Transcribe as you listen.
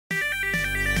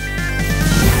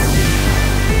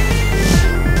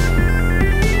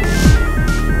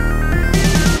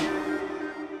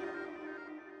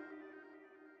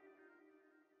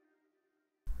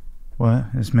What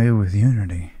is made with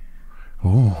unity?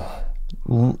 Ooh.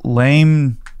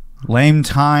 Lame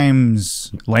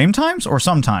times or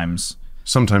sometimes?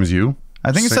 Sometimes you.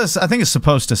 I think it says. I think it's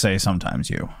supposed to say sometimes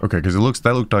you. Okay, because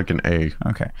that looked like an A.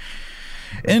 Okay.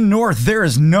 In North, there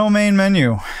is no main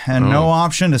menu and no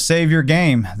option to save your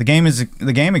game. The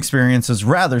game experience is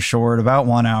rather short, about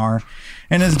 1 hour,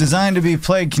 and is designed to be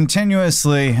played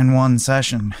continuously in one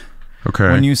session. Okay.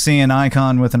 When you see an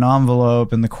icon with an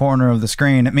envelope in the corner of the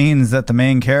screen, it means that the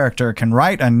main character can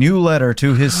write a new letter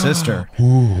to his sister.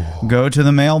 Go to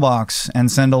the mailbox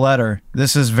and send a letter.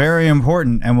 This is very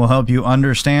important and will help you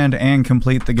understand and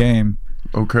complete the game.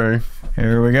 Okay.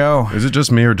 Here we go. Is it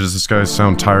just me, or does this guy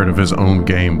sound tired of his own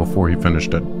game before he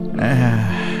finished it?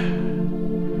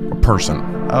 A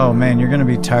person. Oh man, you're gonna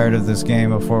be tired of this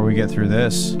game before we get through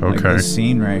this. Okay. Like this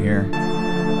scene right here.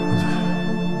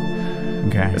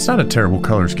 Okay. It's not a terrible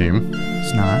color scheme.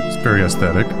 It's not. It's very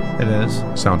aesthetic. It is.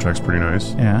 Soundtrack's pretty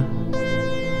nice. Yeah.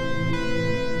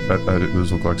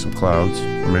 Those look like some clouds.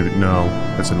 Or maybe, no,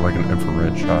 it's in like an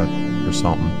infrared shot or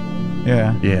something.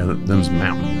 Yeah. Yeah, them's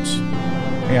mountains.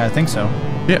 Yeah, I think so.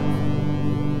 Yeah.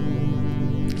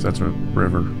 'Cause that's a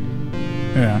river.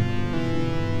 Yeah.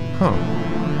 Huh.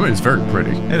 I mean, it's very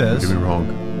pretty. It is. Don't get me wrong.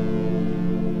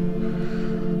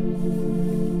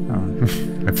 Oh.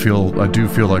 I do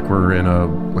feel like we're in a,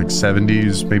 like,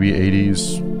 70s, maybe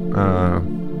 80s,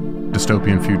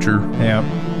 dystopian future. Yep.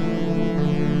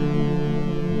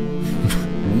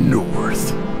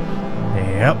 North.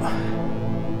 Yep.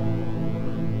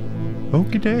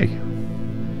 Okie day.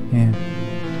 Yeah.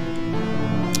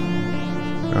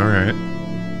 Alright.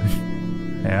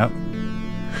 Yep.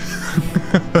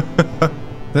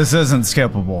 This isn't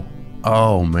skippable.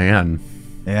 Oh, man.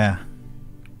 Yeah.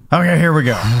 Okay, here we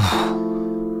go.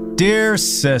 Dear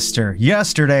sister,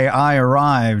 yesterday I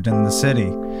arrived in the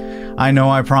city. I know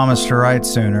I promised to write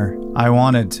sooner. I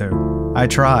wanted to. I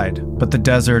tried, but the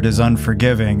desert is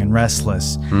unforgiving and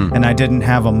restless, and I didn't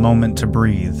have a moment to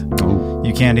breathe. Ooh.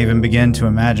 You can't even begin to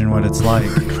imagine what it's like.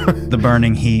 The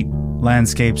burning heat,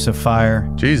 landscapes of fire.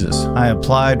 Jesus. I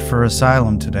applied for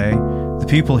asylum today. The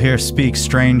people here speak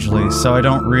strangely, so I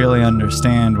don't really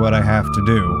understand what I have to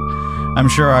do. I'm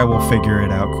sure I will figure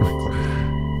it out quickly.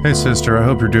 Hey sister, I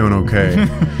hope you're doing okay.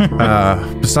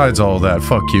 Besides all that,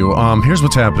 fuck you. Here's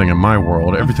what's happening in my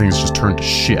world. Everything's just turned to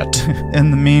shit. In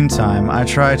the meantime, I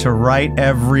try to write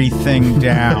everything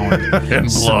down. In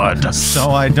blood.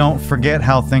 So I don't forget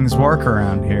how things work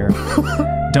around here.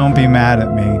 Don't be mad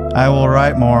at me. I will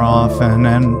write more often,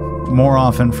 and more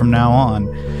often from now on.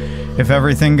 If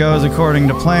everything goes according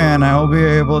to plan, I will be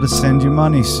able to send you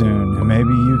money soon, and maybe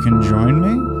you can join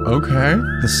me? Okay.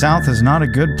 The South is not a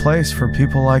good place for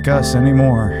people like us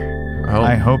anymore. Oh.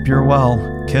 I hope you're well.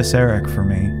 Kiss Eric for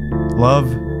me.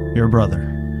 Love, your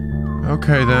brother.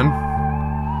 Okay then.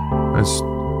 That's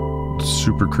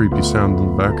super creepy sound in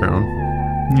the background.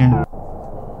 Yeah.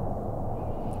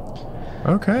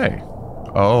 Okay.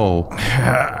 Oh.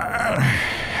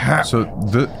 So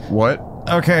what?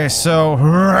 Okay, so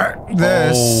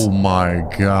this Oh my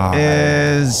god.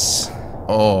 is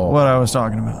what I was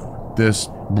talking about. This.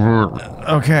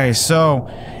 Okay, so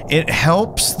it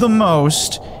helps the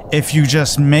most if you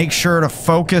just make sure to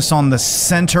focus on the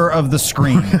center of the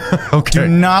screen. Okay. Do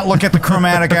not look at the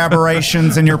chromatic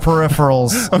aberrations in your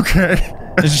peripherals. Okay.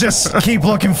 Just keep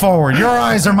looking forward. Your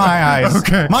eyes are my eyes.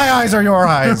 Okay. My eyes are your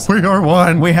eyes. We are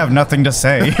one. We have nothing to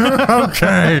say.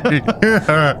 Okay.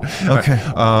 Okay.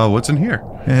 What's in here?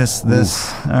 This.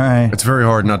 All right. It's very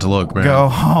hard not to look, man. Go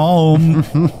home.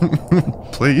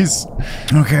 Please.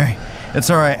 Okay. It's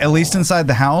all right. At least inside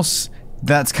the house,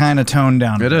 that's kind of toned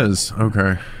down. It is.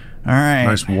 Okay. All right.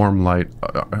 Nice warm light.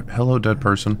 Hello, dead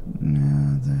person.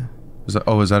 Is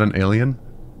that an alien?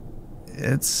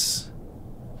 It's...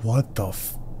 What the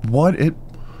what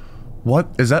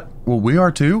is that? Well, we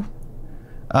are too?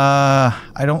 I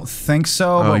don't think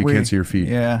so. Oh, but you can't see your feet.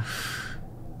 Yeah.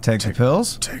 Take the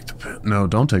pills? Take the pill. No,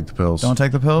 don't take the pills. Don't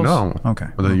take the pills? No. Okay.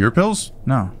 Are they your pills?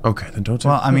 No. Okay, then don't take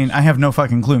Well, the I pills. mean, I have no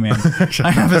fucking clue, man.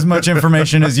 I have as much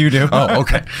information as you do. Oh,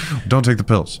 okay. Don't take the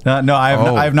pills. No, I have,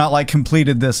 Oh. I have not, like,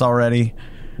 completed this already.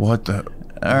 What the?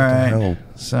 All right. The hell?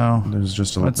 So... There's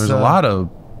just Let's, there's a lot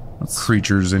of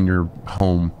creatures in your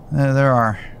home. There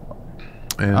are.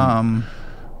 And,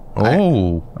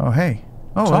 Oh, hey.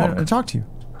 Oh, Talk. I talked to you.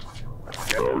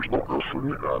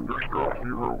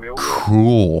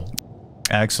 Cool.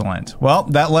 Excellent. Well,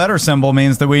 that letter symbol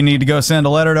means that we need to go send a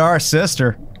letter to our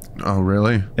sister. Oh,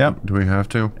 really? Yep. Do we have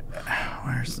to?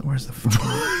 Where's the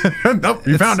phone? Nope,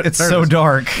 you found it. It's There so it is.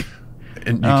 dark.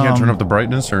 And you can't turn up the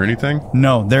brightness or anything?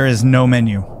 No, there is no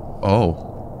menu.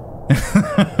 Oh.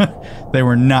 They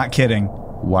were not kidding.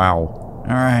 Wow. All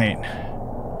right.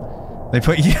 They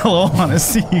put yellow on it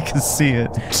so you can see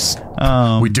it.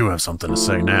 We do have something to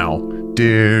say now.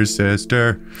 Dear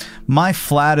sister. My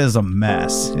flat is a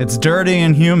mess. It's dirty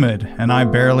and humid, and I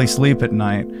barely sleep at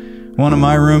night. One of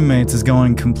my roommates is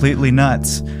going completely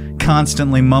nuts,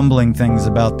 constantly mumbling things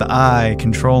about the eye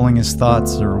controlling his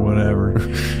thoughts or whatever.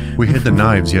 We hid the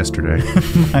knives yesterday.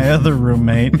 My other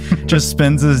roommate just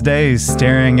spends his days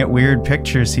staring at weird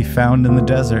pictures he found in the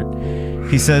desert.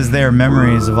 He says they are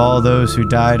memories of all those who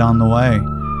died on the way.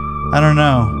 I don't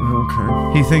know.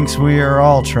 Okay. He thinks we are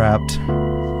all trapped.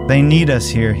 They need us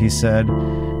here, he said,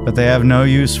 but they have no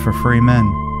use for free men.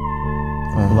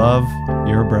 Love,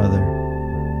 your brother.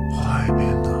 What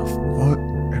in the...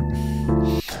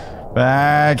 What?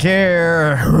 Back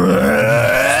here.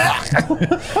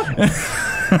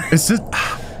 Is it...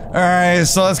 Alright,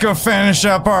 so let's go finish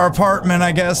up our apartment,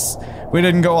 I guess. We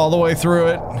didn't go all the way through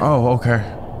it. Oh,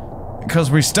 okay.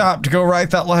 Because we stopped to go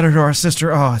write that letter to our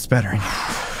sister. Oh, it's better.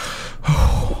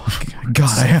 Oh,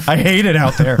 God, I hate it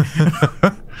out there.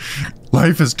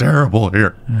 Life is terrible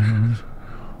here.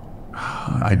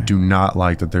 I do not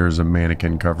like that there is a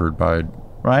mannequin covered by...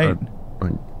 Right?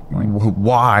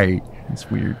 Why? It's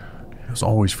weird. It's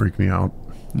always freaked me out.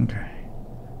 Okay.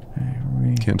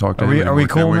 Can't talk to Are anybody we more,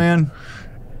 cool, can we? man?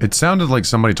 It sounded like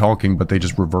somebody talking, but they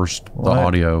just reversed the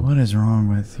audio. What is wrong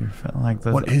with your like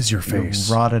the What is your face?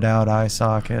 Rotted out eye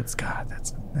sockets. God,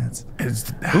 that's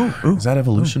Is ooh, that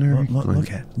evolutionary?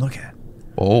 Look at.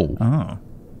 Oh. Oh.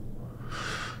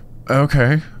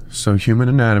 Okay. So human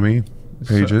anatomy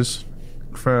pages.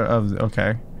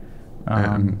 Okay.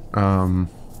 And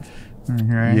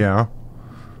Okay. yeah.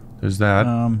 There's that.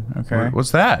 Okay.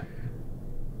 What's that?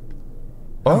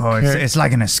 Oh, it's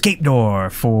like an escape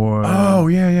door for Oh,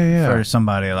 yeah. for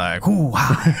somebody like ooh,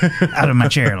 out of my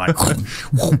chair like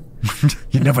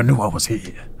You never knew I was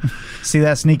here. see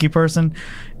that sneaky person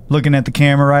looking at the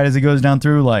camera right as it goes down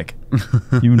through like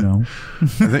you know. I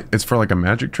think it's for like a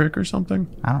magic trick or something.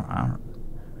 I don't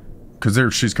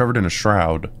Because she's covered in a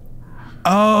shroud.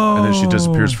 Oh. And then she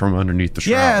disappears from underneath the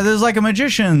shroud. Yeah, there's like a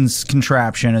magician's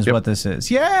contraption is what this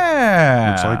is. Yeah.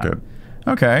 Looks like it.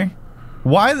 Okay.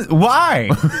 Why? Why?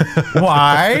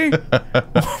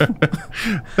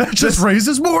 That just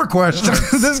raises more questions.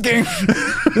 this game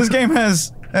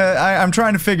has. I'm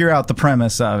trying to figure out the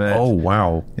premise of it. Oh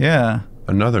wow. Yeah.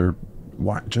 Another.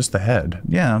 Why? Just the head.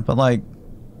 Yeah, but like,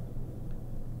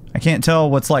 I can't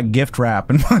tell what's like gift wrap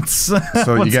and what's. So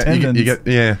what's you get tendons.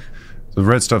 yeah. The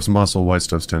red stuff's muscle, white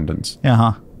stuff's tendons. Yeah.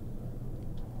 Huh.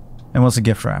 And what's a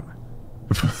gift wrap?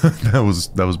 that was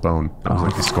bone. That was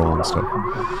like the skull and stuff.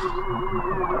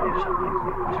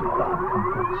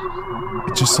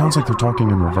 It just sounds like they're talking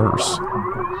in reverse.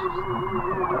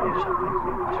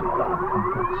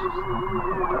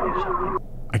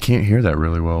 I can't hear that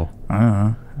really well.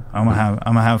 I'm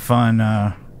gonna have fun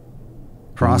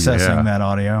processing that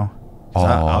audio. So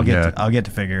I'll get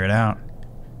to figure it out.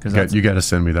 You got to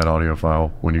send me that audio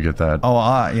file when you get that.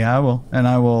 Oh, yeah, I will, and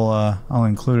I'll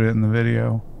include it in the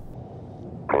video.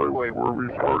 Highway where we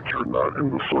parked, you're not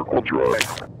in the circle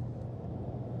drive.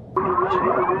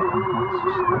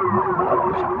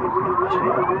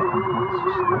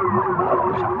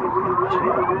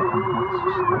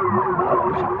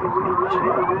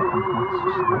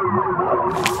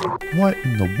 What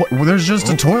in the what? Well, there's just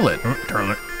a toilet.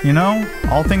 You know,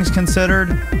 all things considered,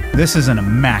 this is an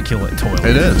immaculate toilet.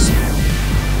 It is.